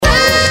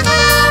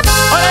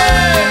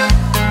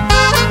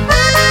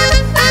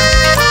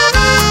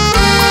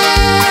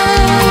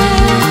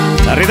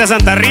de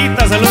Santa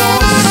Rita, saludos.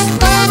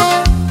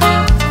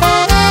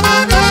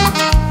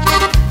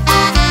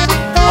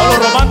 A los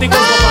románticos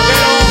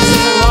compañeros,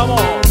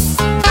 vamos.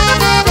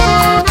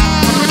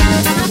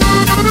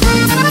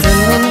 El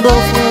mundo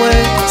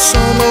fue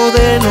solo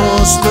de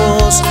los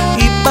dos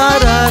y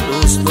para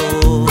los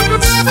dos.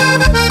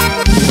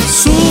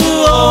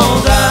 Su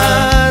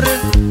hogar,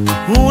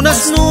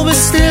 unas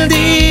nubes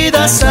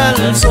tendidas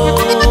al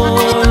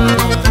sol.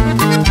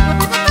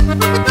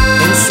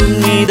 En sus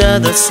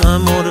miradas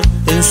amor,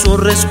 en sus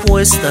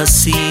respuestas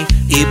sí,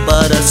 y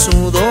para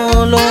su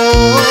dolor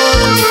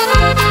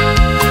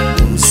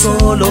un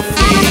solo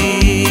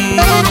fin.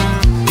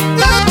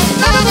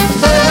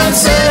 Él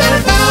se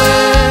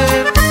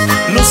fue,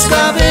 los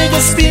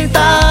cabellos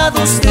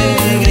pintados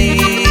de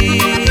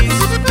gris.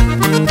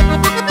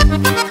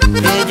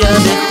 Ella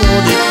dejó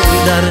de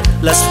cuidar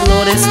las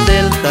flores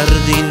del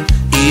jardín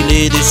y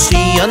le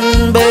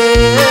decían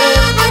ver,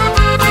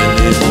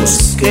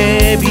 tenemos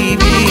que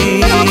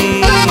vivir.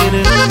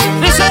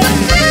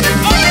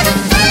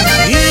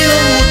 Y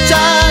los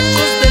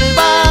muchachos del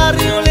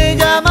barrio le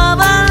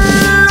llamaban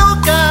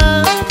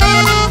Loca,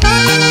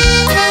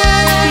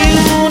 y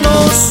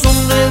unos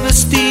hombres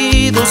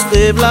vestidos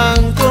de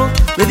blanco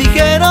le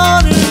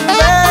dijeron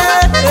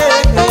ven.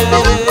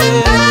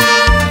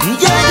 Y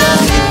ella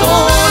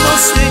gritó, no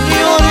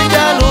señor,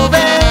 ya lo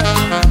ve,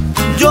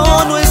 yo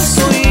no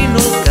estoy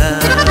loca.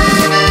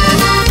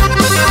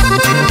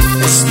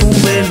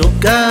 Estuve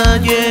loca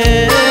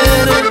ayer,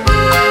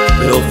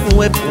 pero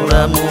fue por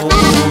amor.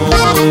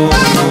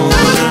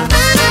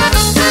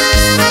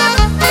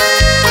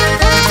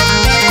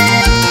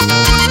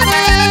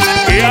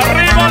 Y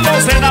arriba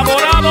los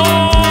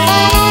enamorados.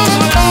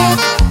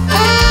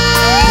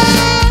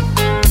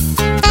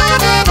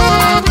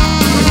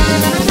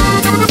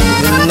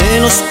 En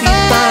el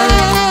hospital,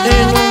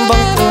 en un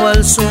banco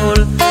al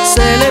sol,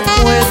 se le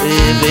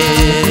puede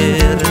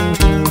ver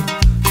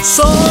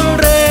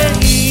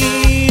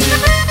sonreír,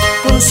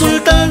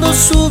 consultando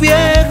su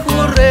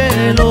viejo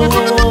reloj,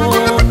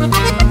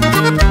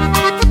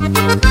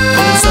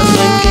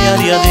 pensando en qué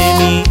haría de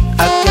mí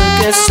aquel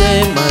que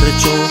se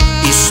marchó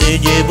y se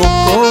llevó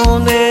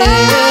con él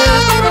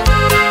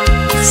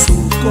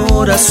su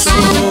corazón.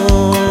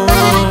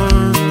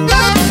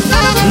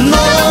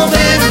 No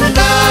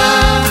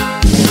vendrá,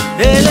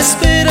 él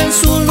espera en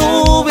sus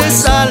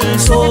nubes al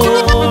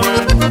sol.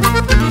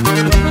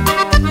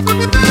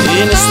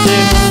 En este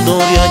mundo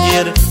de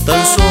ayer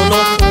tan solo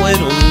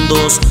fueron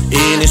dos,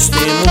 en este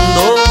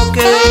mundo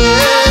que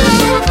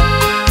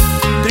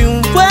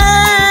triunfó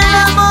el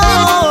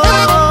amor.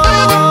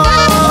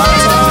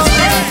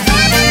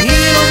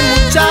 Y los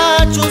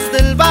muchachos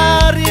del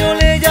barrio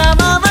le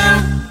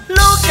llamaban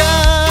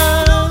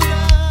Loca,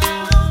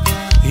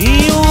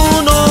 y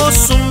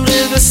unos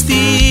hombres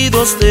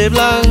vestidos de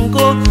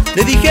blanco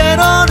le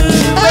dijeron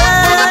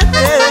ven.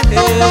 Y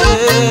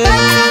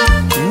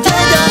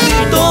ella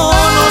gritó,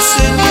 no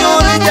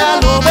señor, ya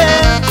lo ve,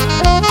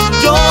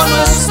 yo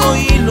no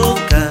estoy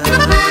loca.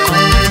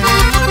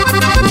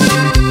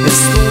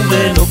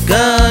 Estuve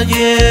loca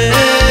ayer,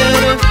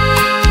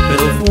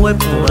 pero fue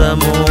por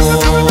amor.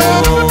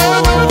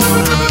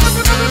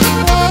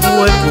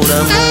 Fue por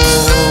amor.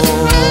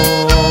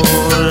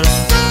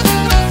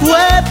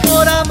 Fue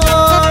por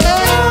amor.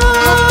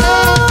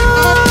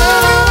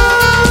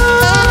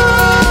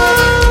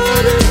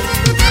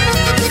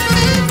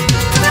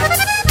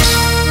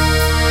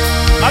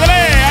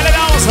 ¡Ándale!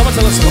 ¡Vamos! ¡Vamos a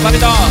su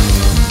compadrito!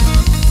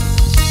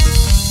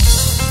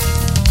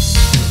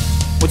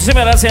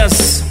 Muchísimas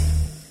gracias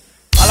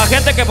a la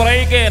gente que por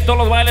ahí, que en todos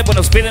los bailes pues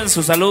nos piden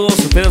sus saludos,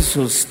 nos piden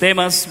sus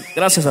temas.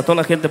 Gracias a toda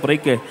la gente por ahí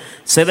que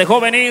se dejó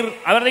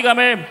venir. A ver,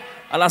 dígame,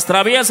 a las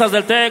traviesas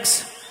del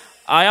Tex,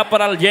 allá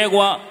para el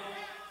Yegua,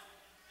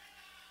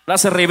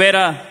 Plaza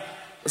Rivera,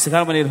 se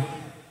dejaron venir.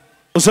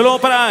 Un saludo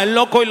para el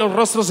Loco y los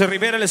Rostros de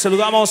Rivera. Les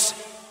saludamos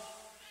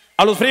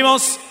a los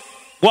primos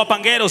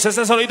guapangueros.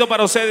 Este saludito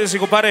para ustedes, y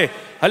compadre.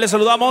 Ahí les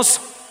saludamos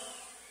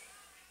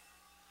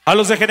a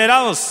los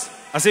degenerados.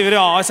 Así,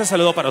 bro, ese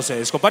saludo para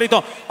ustedes,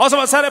 compadrito. Vamos a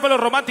pasar para los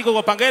románticos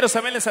guapangueros.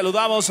 También les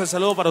saludamos, el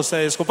saludo para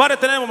ustedes. Compadre,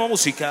 tenemos más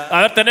música.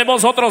 A ver,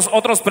 tenemos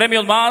otros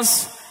premios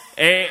más.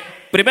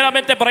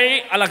 Primeramente por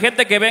ahí, a la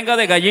gente que venga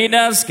de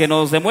Gallinas, que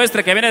nos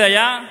demuestre que viene de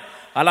allá.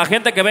 A la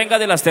gente que venga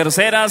de las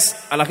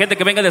Terceras, a la gente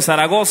que venga de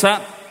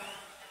Zaragoza.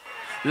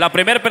 La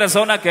primera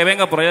persona que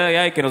venga por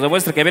allá y que nos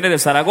demuestre que viene de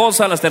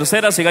Zaragoza, las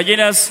Terceras y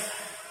Gallinas,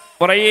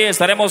 por ahí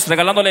estaremos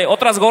regalándole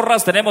otras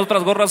gorras. Tenemos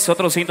otras gorras y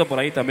otro cinto por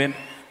ahí también.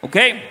 ¿Ok?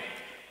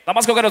 Nada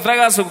más con que nos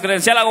traiga su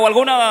credencial o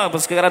alguna,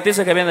 pues que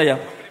garantice que viene de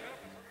allá.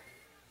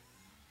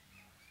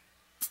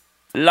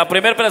 La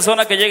primera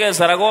persona que llegue de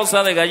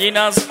Zaragoza, de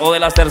Gallinas o de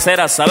las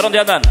Terceras. A ver dónde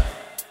andan.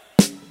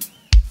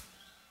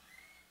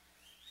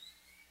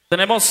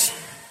 Tenemos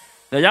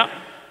de allá.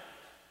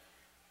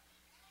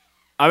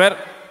 A ver,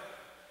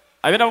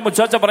 ahí viene una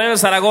muchacha por ahí de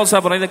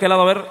Zaragoza, por ahí de qué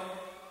lado, a ver.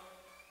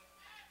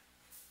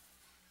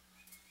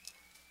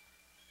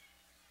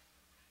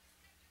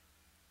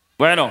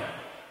 Bueno,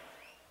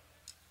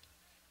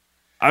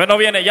 a ver, no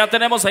viene, ya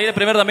tenemos ahí de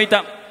primer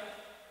damita.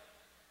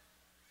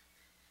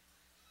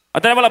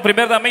 Ahí tenemos la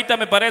primera damita,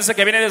 me parece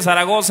que viene de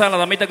Zaragoza, la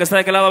damita que está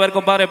de aquel lado. A ver,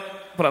 compadre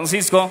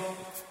Francisco.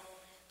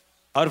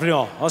 A ver,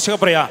 primo, vamos a llegar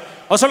por allá.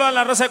 Vamos a saludar a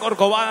la raza de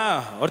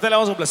Corcovada. Ahorita le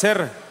damos un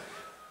placer.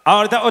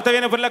 Ahorita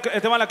viene por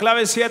el tema de la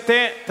clave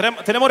 7.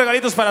 Tenemos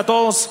regalitos para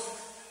todos,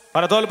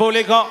 para todo el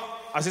público.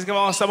 Así es que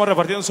estamos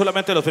repartiendo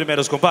solamente los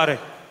primeros, compadre.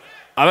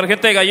 A ver,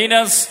 gente de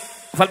Gallinas.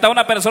 Falta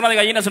una persona de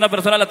Gallinas, una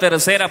persona de la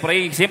tercera. Por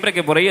ahí, siempre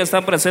que por ahí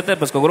están presentes,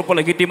 pues con Grupo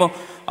Legítimo.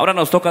 Ahora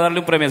nos toca darle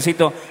un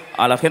premiecito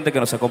a la gente que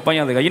nos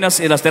acompaña de Gallinas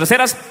y las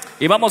terceras.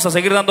 Y vamos a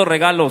seguir dando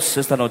regalos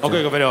esta noche.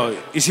 Ok, pero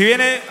y si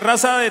viene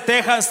raza de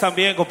Texas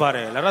también,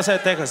 compadre. La raza de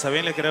Texas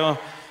también le creo.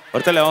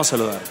 Ahorita le vamos a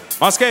saludar.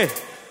 ¿Más qué?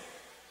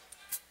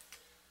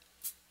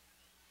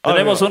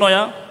 Tenemos uno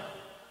ya.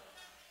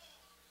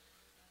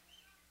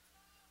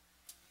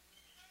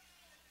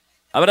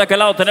 A ver, ¿a qué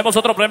lado? Tenemos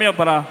otro premio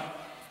para